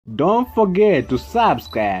Don't forget to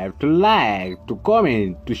subscribe, to like, to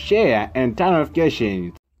comment, to share, and turn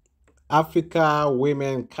notifications. Africa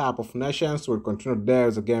Women Cup of Nations will continue today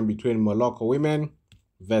with a game between Morocco women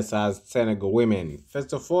versus Senegal women.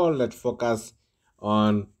 First of all, let's focus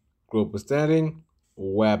on group standing,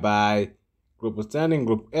 whereby Group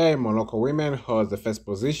A, Morocco women holds the first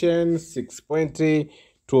position, 6 points,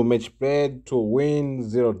 2 match played, 2 wins,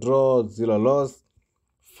 0 draw, 0 loss,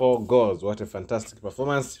 4 goals. What a fantastic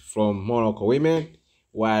performance from Morocco women.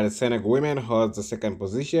 While Senegal women holds the second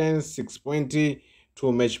position, 6 points,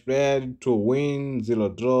 2 match played, 2 wins, 0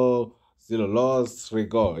 draw, 0 loss, 3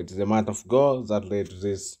 goals. It is the amount of goals that led to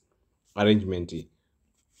this arrangement.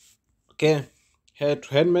 Okay,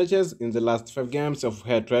 head-to-head matches. In the last 5 games of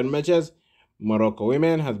head-to-head matches, Morocco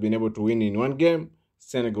women has been able to win in 1 game,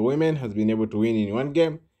 Senegal women has been able to win in 1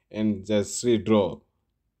 game, and there's 3 draw.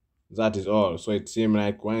 That is all. So it seemed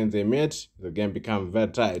like when they met, the game became very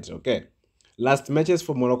tight. Okay. Last matches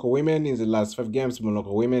for Morocco women. In the last 5 games,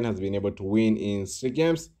 Morocco women has been able to win in 3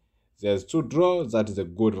 games. There's 2 draws. That is a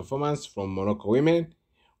good performance from Morocco women.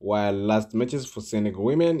 While last matches for Senegal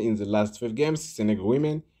women, in the last 5 games, Senegal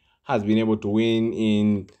women has been able to win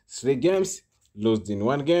in 3 games, lost in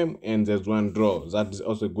 1 game, and there's 1 draw. That is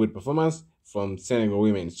also a good performance from Senegal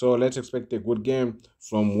women. So let's expect a good game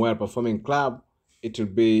from well-performing club. It will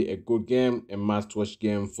be a good game, a must-watch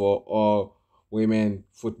game for all women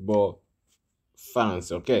football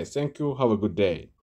fans. Okay, thank you. Have a good day.